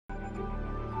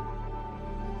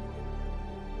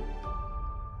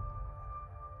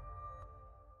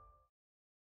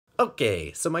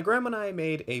Okay, so my grandma and I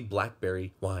made a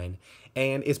blackberry wine,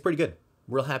 and it's pretty good.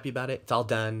 Real happy about it. It's all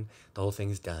done. The whole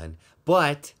thing's done.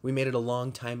 But we made it a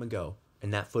long time ago,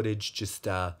 and that footage just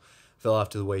fell off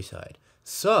to the wayside.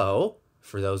 So,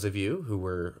 for those of you who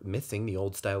were missing the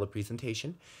old style of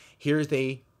presentation, here's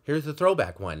the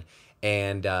throwback one,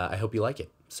 and I hope you like it.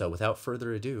 So, without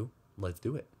further ado, let's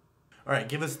do it. All right,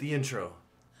 give us the intro.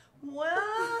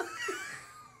 Well,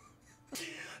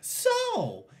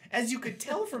 so, as you could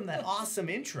tell from that awesome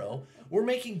intro, we're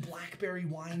making blackberry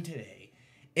wine today,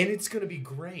 and it's going to be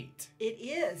great. It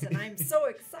is, and I'm so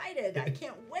excited. I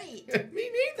can't wait. Me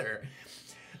neither.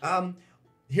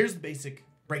 Here's the basic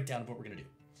breakdown of what we're going to do.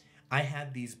 I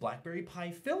had these blackberry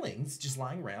pie fillings just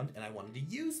lying around, and I wanted to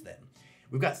use them.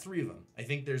 We've got 3 of them. I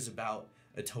think there's about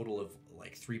a total of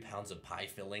like 3 pounds of pie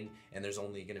filling, and there's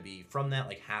only going to be from that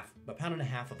like a pound and a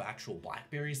half of actual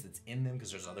blackberries that's in them,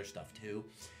 because there's other stuff too.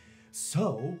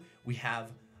 So we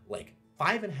have like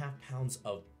 5.5 pounds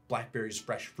of blackberries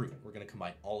fresh fruit. We're going to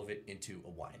combine all of it into a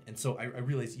wine. And so I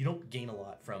realized you don't gain a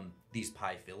lot from these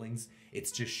pie fillings.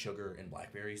 It's just sugar and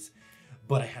blackberries,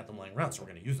 but I had them lying around, so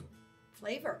we're going to use them.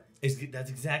 Flavor. That's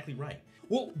exactly right.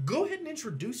 Well, go ahead and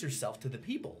introduce yourself to the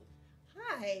people.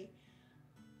 Hi,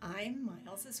 I'm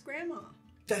Miles's grandma.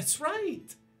 That's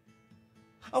right.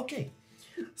 Okay,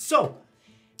 so.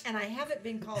 And I haven't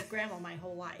been called grandma my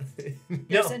whole life. No.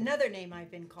 There's another name I've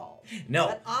been called. No.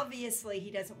 But obviously he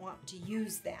doesn't want to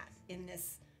use that in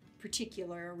this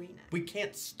particular arena. We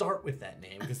can't start with that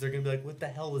name because they're going to be like, what the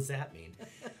hell does that mean?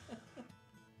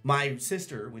 My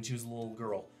sister, when she was a little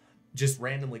girl, just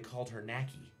randomly called her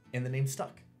Nacky, and the name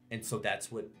stuck. And so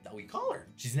that's what we call her.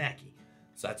 She's Nacky.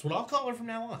 So that's what I'll call her from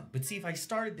now on. But see, if I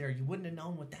started there, you wouldn't have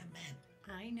known what that meant.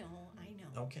 I know.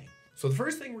 Okay. So the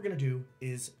first thing we're going to do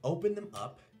is open them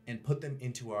up and put them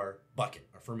into our bucket,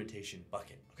 our fermentation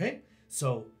bucket. Okay?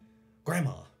 So,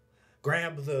 Grandma,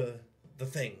 grab the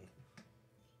thing.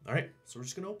 All right? So we're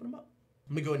just going to open them up.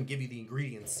 Let me go ahead and give you the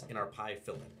ingredients in our pie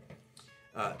filling.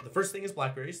 The first thing is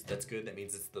blackberries. That's good. That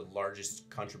means it's the largest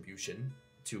contribution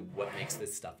to what makes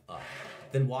this stuff up.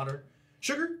 Then water,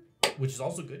 sugar, which is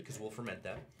also good because we'll ferment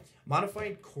that.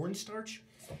 Modified cornstarch.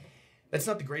 That's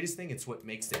not the greatest thing. It's what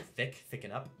makes it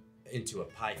thicken up into a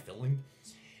pie filling.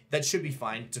 That should be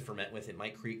fine to ferment with. It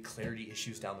might create clarity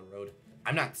issues down the road.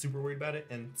 I'm not super worried about it.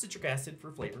 And citric acid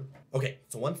for flavor. Okay,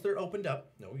 so once they're opened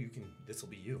up, this will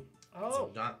be you. Oh.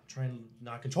 So not trying to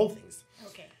not control things.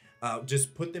 Okay.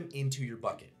 Just put them into your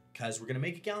bucket, because we're going to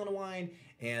make a gallon of wine,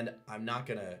 and I'm not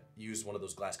going to use one of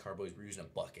those glass carboys. We're using a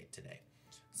bucket today.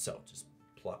 So just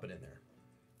plop it in there.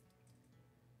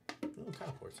 Oh, kind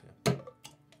of pours, yeah.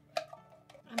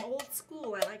 I'm old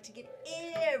school. I like to get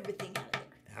everything out of there.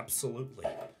 Absolutely.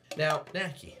 Now,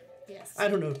 Nacky. Yes. I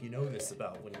don't know if you know this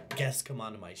about when guests come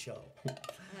onto my show, Wow.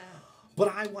 but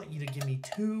I want you to give me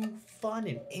 2 fun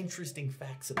and interesting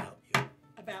facts about you.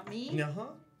 About me? Uh-huh.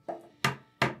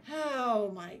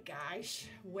 Oh my gosh.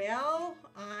 Well,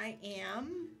 I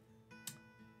am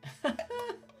a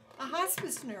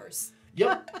hospice nurse.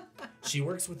 Yep. She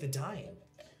works with the dying,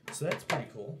 so that's pretty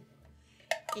cool.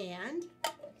 And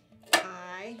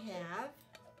I have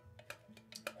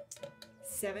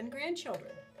 7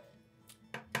 grandchildren.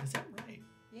 Is that right?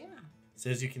 Yeah. So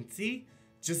as you can see,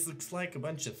 just looks like a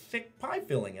bunch of thick pie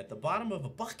filling at the bottom of a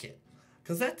bucket,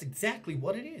 because that's exactly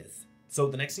what it is. So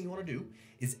the next thing you want to do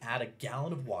is add a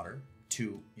gallon of water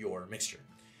to your mixture,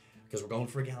 because we're going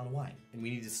for a gallon of wine, and we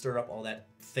need to stir up all that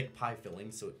thick pie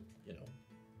filling so it,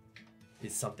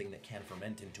 is something that can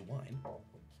ferment into wine.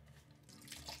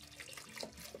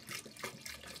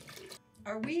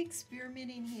 Are we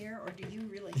experimenting here, or do you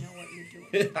really know what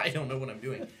you're doing? I don't know what I'm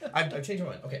doing. I've changed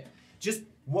my mind. Okay, just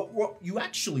what you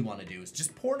actually want to do is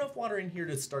just pour enough water in here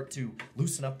to start to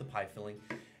loosen up the pie filling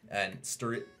and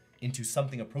stir it into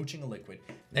something approaching a liquid.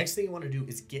 Next thing you want to do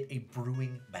is get a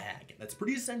brewing bag. That's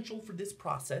pretty essential for this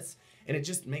process, and it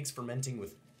just makes fermenting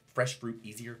with fresh fruit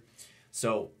easier.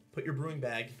 So put your brewing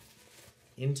bag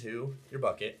into your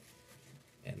bucket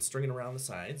and string it around the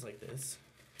sides like this.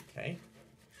 Okay.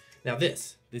 Now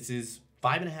this is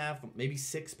 5.5, maybe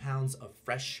 6 pounds of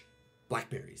fresh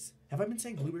blackberries. Have I been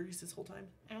saying blueberries this whole time?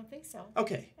 I don't think so.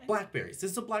 Okay, blackberries.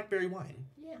 This is a blackberry wine.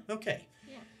 Yeah. Okay.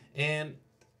 Yeah. And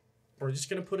we're just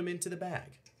going to put them into the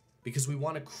bag because we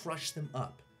want to crush them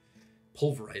up,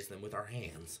 pulverize them with our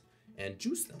hands, and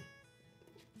juice them.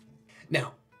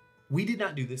 Now, we did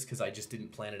not do this because I just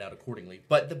didn't plan it out accordingly,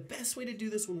 but the best way to do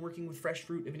this when working with fresh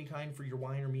fruit of any kind for your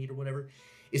wine or meat or whatever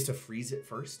is to freeze it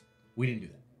first. We didn't do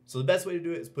that. So the best way to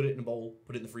do it is put it in a bowl,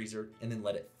 put it in the freezer, and then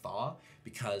let it thaw,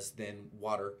 because then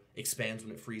water expands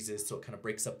when it freezes, so it kind of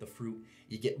breaks up the fruit.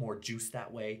 You get more juice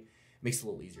that way. Makes it a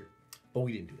little easier. But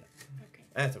we didn't do that. Okay.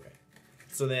 That's okay.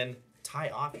 So then tie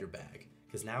off your bag,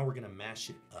 because now we're going to mash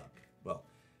it up. Well,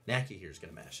 Naki here is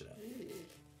going to mash it up.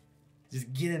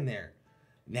 Just get in there.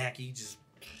 Naki, just...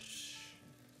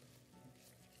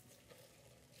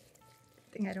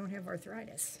 I think I don't have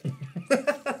arthritis.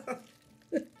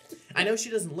 I know she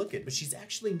doesn't look it, but she's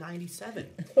actually 97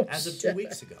 as of 2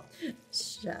 weeks ago.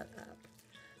 Shut up.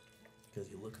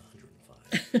 Because you look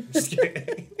 105. Just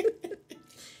kidding.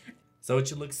 So it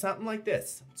should look something like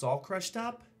this. It's all crushed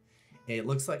up. It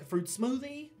looks like a fruit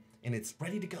smoothie, and it's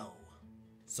ready to go.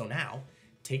 So now,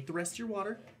 take the rest of your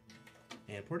water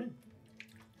and pour it in.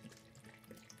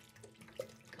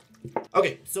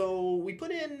 Okay, so we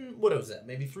put in, what was that?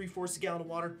 Maybe 3/4 a gallon of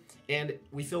water, and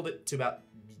we filled it to about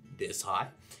this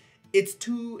hot. It's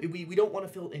too, we don't want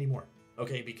to fill it anymore,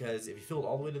 okay? Because if you fill it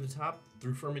all the way to the top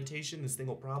through fermentation, this thing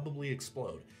will probably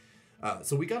explode.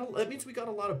 So that means we got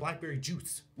a lot of blackberry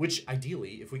juice, which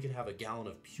ideally, if we could have a gallon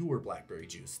of pure blackberry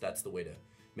juice, that's the way to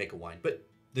make a wine. But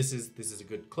this is a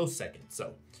good close second,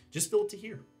 so just fill it to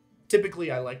here.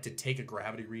 Typically, I like to take a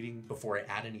gravity reading before I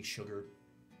add any sugar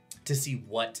to see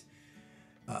what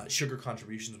sugar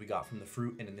contributions we got from the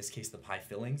fruit, and in this case, the pie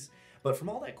fillings. But from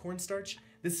all that cornstarch,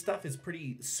 this stuff is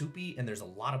pretty soupy, and there's a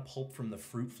lot of pulp from the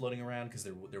fruit floating around because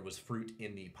there was fruit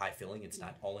in the pie filling. It's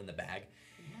not all in the bag.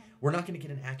 We're not going to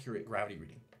get an accurate gravity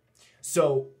reading.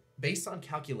 So based on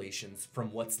calculations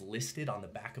from what's listed on the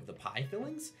back of the pie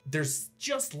fillings, there's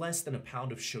just less than a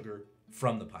pound of sugar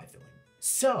from the pie filling.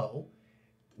 So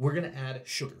we're going to add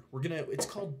sugar. It's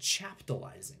called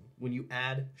chaptalizing when you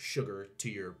add sugar to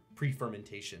your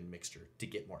pre-fermentation mixture to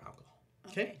get more alcohol.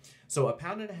 Okay? So 1.5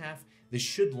 pounds. This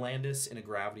should land us in a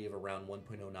gravity of around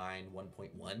 1.09,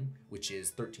 1.1, which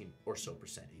is 13 or so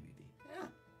percent ABV. Yeah.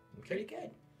 Okay. Pretty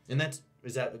good. And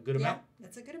is that a good amount? Yeah,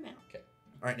 that's a good amount. Okay.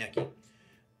 All right, Naki.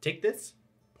 Take this,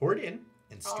 pour it in,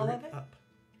 and All stir of it it? up.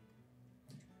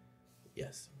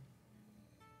 Yes.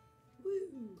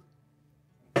 Woo.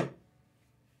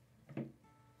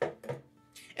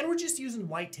 And we're just using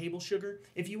white table sugar.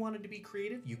 If you wanted to be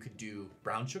creative, you could do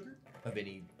brown sugar of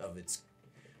any of its,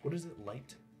 what is it,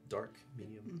 light, dark,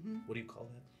 medium? Mm-hmm. What do you call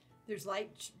that? There's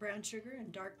light brown sugar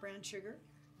and dark brown sugar.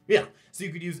 Yeah, so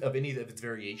you could use of any of its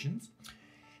variations.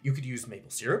 You could use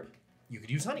maple syrup. You could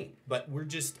use honey. But we're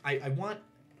just, I want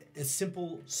a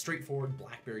simple, straightforward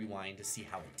blackberry wine to see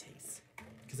how it tastes.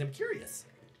 Because I'm curious.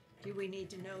 Do we need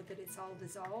to know that it's all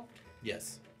dissolved?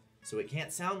 Yes. So it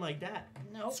can't sound like that.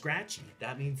 Nope. Scratchy.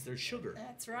 That means there's sugar.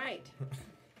 That's right.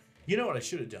 You know what I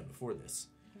should have done before this?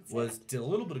 What's that? Did a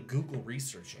little bit of Google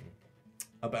researching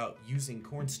about using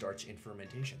cornstarch in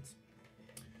fermentations.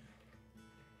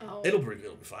 Oh, It'll be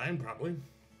fine, probably.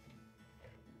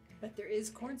 but there is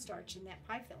cornstarch in that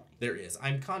pie filling. There is.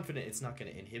 I'm confident it's not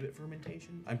going to inhibit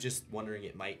fermentation. I'm just wondering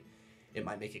it might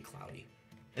make it cloudy.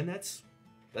 And that's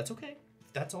okay.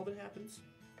 That's all that happens.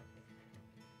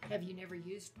 Have you never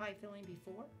used pie filling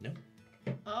before? No.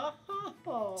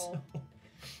 Oh,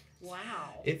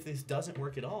 wow. If this doesn't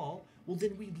work at all, well,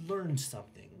 then we learned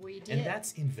something. We did. And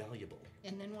that's invaluable.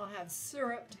 And then we'll have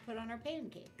syrup to put on our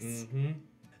pancakes. Mm-hmm.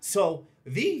 So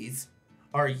these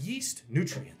are yeast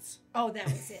nutrients. Oh, that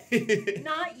was it.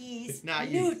 Not yeast. Not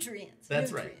yeast. Nutrients.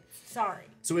 That's right. Sorry.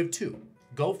 So we have two,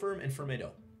 Go Firm and Fermento.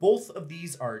 Both of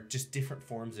these are just different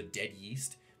forms of dead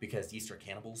yeast because yeast are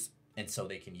cannibals, and so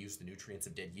they can use the nutrients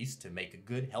of dead yeast to make a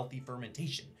good, healthy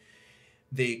fermentation.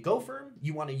 The Go Firm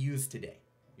you want to use today.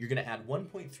 You're going to add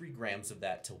 1.3 grams of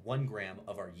that to 1 gram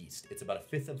of our yeast. It's about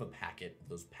 1/5 of a packet of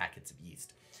those packets of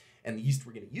yeast. And the yeast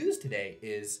we're going to use today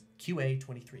is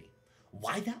QA23.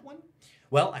 Why that one?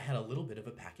 Well, I had a little bit of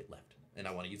a packet left, and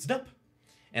I want to use it up.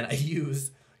 And I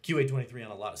use QA23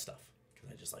 on a lot of stuff,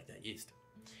 because I just like that yeast.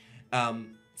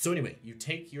 So anyway, you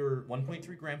take your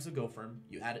 1.3 grams of Go Firm,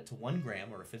 you add it to 1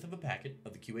 gram, or 1/5 of a packet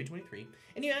of the QA23,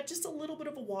 and you add just a little bit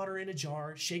of a water in a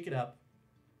jar, shake it up,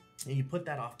 and you put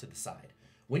that off to the side.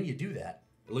 When you do that,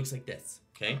 it looks like this,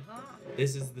 okay? Uh-huh.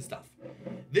 This is the stuff.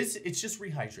 It's just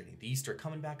rehydrating. The yeast are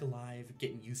coming back alive,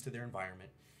 getting used to their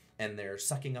environment, and they're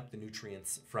sucking up the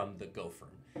nutrients from the Go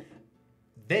Firm.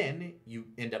 Then you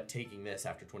end up taking this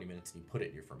after 20 minutes and you put it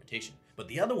in your fermentation. But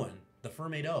the other one, the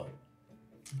Fermento,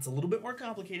 it's a little bit more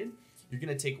complicated. You're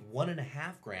going to take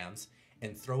 1.5 grams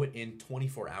and throw it in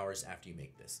 24 hours after you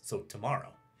make this. So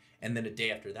tomorrow. And then a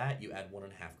day after that, you add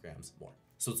 1.5 grams more.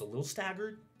 So it's a little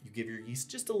staggered. You give your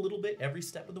yeast just a little bit every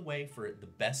step of the way for the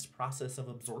best process of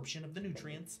absorption of the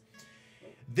nutrients.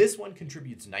 This one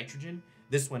contributes nitrogen.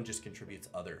 This one just contributes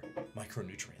other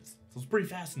micronutrients. So it's pretty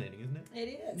fascinating, isn't it?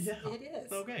 It is. Yeah. It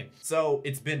is. Okay. So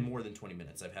it's been more than 20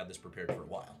 minutes. I've had this prepared for a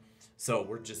while. So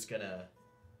we're just going to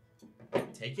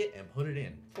take it and put it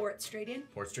in. Pour it straight in.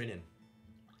 Pour it straight in.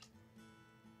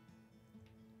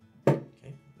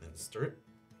 Stir it.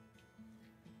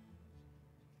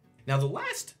 Now the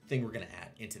last thing we're going to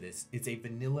add into this is a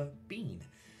vanilla bean.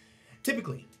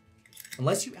 Typically,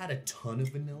 unless you add a ton of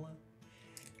vanilla,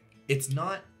 it's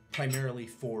not primarily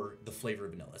for the flavor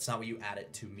of vanilla. It's not what you add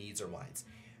it to meads or wines.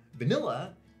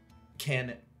 Vanilla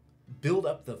can build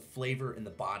up the flavor in the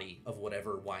body of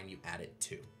whatever wine you add it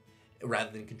to.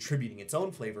 Rather than contributing its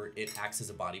own flavor, it acts as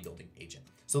a bodybuilding agent.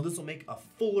 So this will make a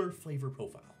fuller flavor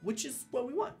profile, which is what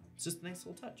we want. It's just a nice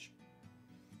little touch.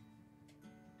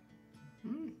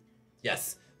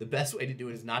 Yes, the best way to do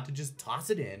it is not to just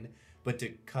toss it in, but to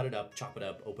cut it up, chop it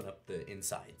up, open up the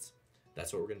insides.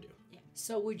 That's what we're gonna do. Yeah.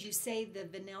 So would you say the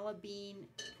vanilla bean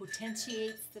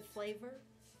potentiates the flavor?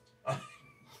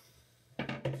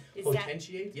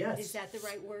 Potentiate? Yes. Is that the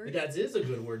right word? That is a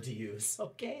good word to use.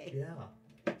 Okay.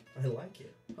 Yeah, I like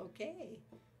it. Okay.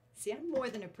 See, I'm more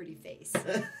than a pretty face.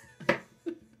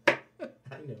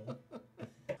 I know.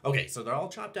 Okay, so they're all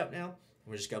chopped up now.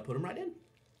 We're just gonna put them right in.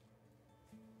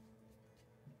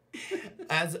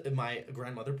 As my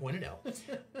grandmother pointed out,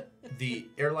 the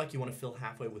airlock you want to fill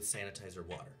halfway with sanitizer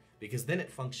water because then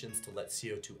it functions to let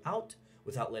CO2 out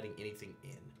without letting anything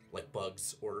in, like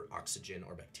bugs or oxygen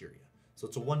or bacteria. So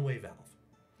it's a one-way valve.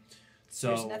 So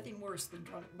There's nothing worse than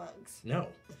drunk bugs. No.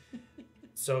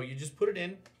 So you just put it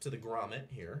in to the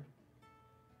grommet here.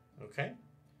 Okay?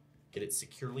 Get it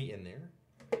securely in there.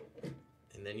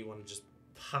 And then you want to just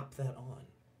pop that on.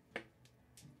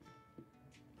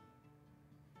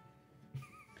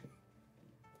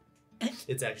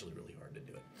 It's actually really hard to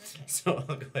do it. Okay. So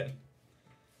I'll go ahead.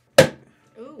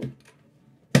 Ooh.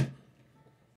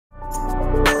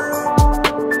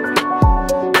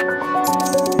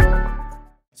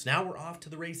 So now we're off to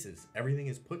the races. Everything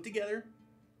is put together,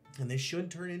 and they should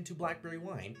turn into Blackberry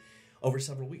wine over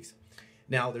several weeks.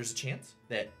 Now, there's a chance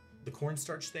that the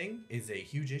cornstarch thing is a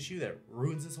huge issue that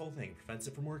ruins this whole thing, prevents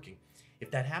it from working.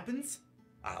 If that happens,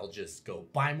 I'll just go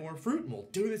buy more fruit and we'll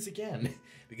do this again.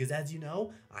 Because as you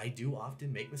know, I do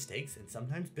often make mistakes and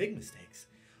sometimes big mistakes.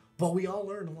 But we all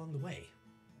learn along the way.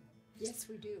 Yes,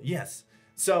 we do. Yes.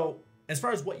 So as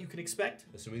far as what you can expect,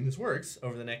 assuming this works,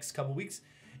 over the next couple weeks,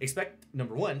 expect,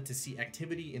 number one, to see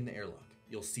activity in the airlock.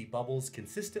 You'll see bubbles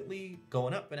consistently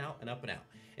going up and out and up and out.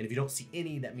 And if you don't see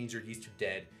any, that means your yeast are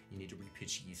dead. You need to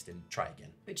repitch yeast and try again.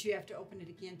 But you have to open it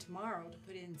again tomorrow to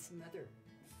put in some other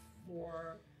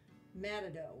formado.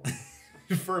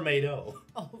 Fermento.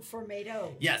 Oh,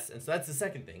 formado. Yes, and so that's the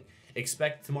second thing.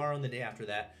 Expect tomorrow and the day after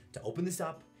that to open this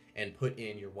up and put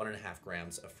in your 1.5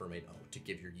 grams of fermento to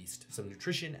give your yeast some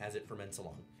nutrition as it ferments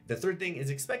along. The third thing is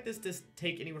expect this to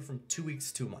take anywhere from 2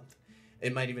 weeks to a month.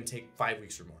 It might even take 5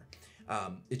 weeks or more.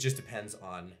 It just depends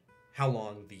on how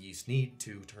long the yeast need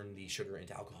to turn the sugar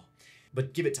into alcohol.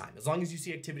 But give it time. As long as you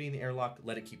see activity in the airlock,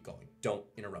 let it keep going. Don't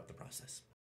interrupt the process.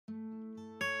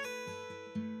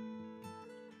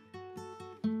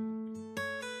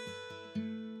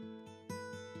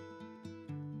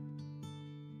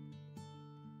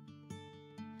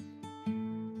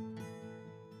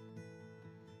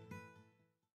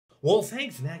 Well,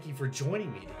 thanks, Naki, for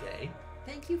joining me today.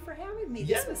 Thank you for having me.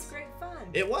 Yes. This was great fun.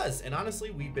 It was, and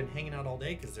honestly, we've been hanging out all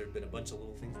day because there have been a bunch of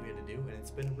little things we had to do, and it's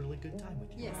been a really good time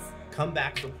with you. Yes. Come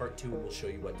back for part 2 and we'll show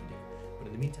you what to do. But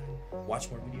in the meantime,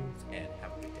 watch more videos and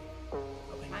have a good day.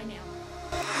 Bye-bye. Bye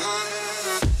now.